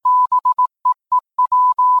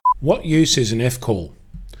What use is an F-call?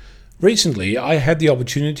 Recently, I had the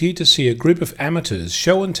opportunity to see a group of amateurs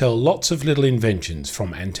show and tell lots of little inventions,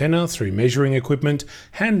 from antenna through measuring equipment,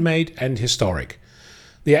 handmade and historic.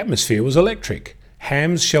 The atmosphere was electric,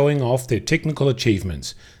 hams showing off their technical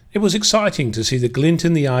achievements. It was exciting to see the glint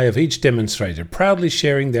in the eye of each demonstrator proudly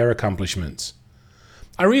sharing their accomplishments.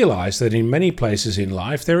 I realised that in many places in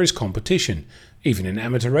life there is competition. Even in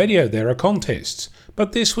amateur radio there are contests,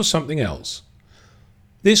 but this was something else.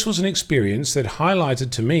 This was an experience that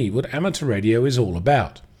highlighted to me what amateur radio is all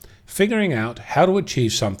about, figuring out how to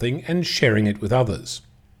achieve something and sharing it with others.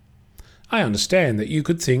 I understand that you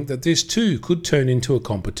could think that this too could turn into a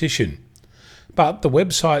competition, but the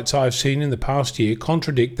websites I've seen in the past year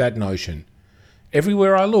contradict that notion.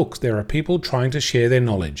 Everywhere I look, there are people trying to share their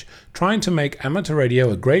knowledge, trying to make amateur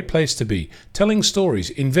radio a great place to be, telling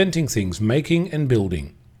stories, inventing things, making and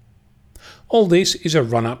building. All this is a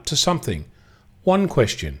run-up to something. One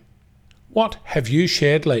question: what have you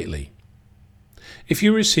shared lately? If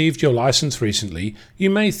you received your license recently, you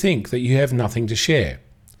may think that you have nothing to share.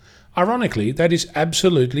 Ironically, that is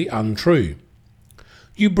absolutely untrue.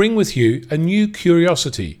 You bring with you a new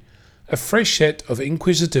curiosity, a fresh set of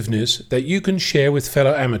inquisitiveness that you can share with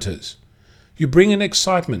fellow amateurs. You bring an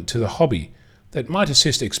excitement to the hobby that might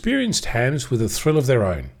assist experienced hams with a thrill of their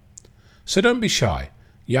own. So don't be shy.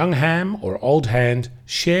 Young ham or old hand,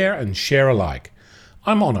 share and share alike.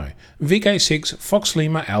 I'm Onno, VK6 Fox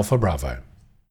Lima Alpha Bravo.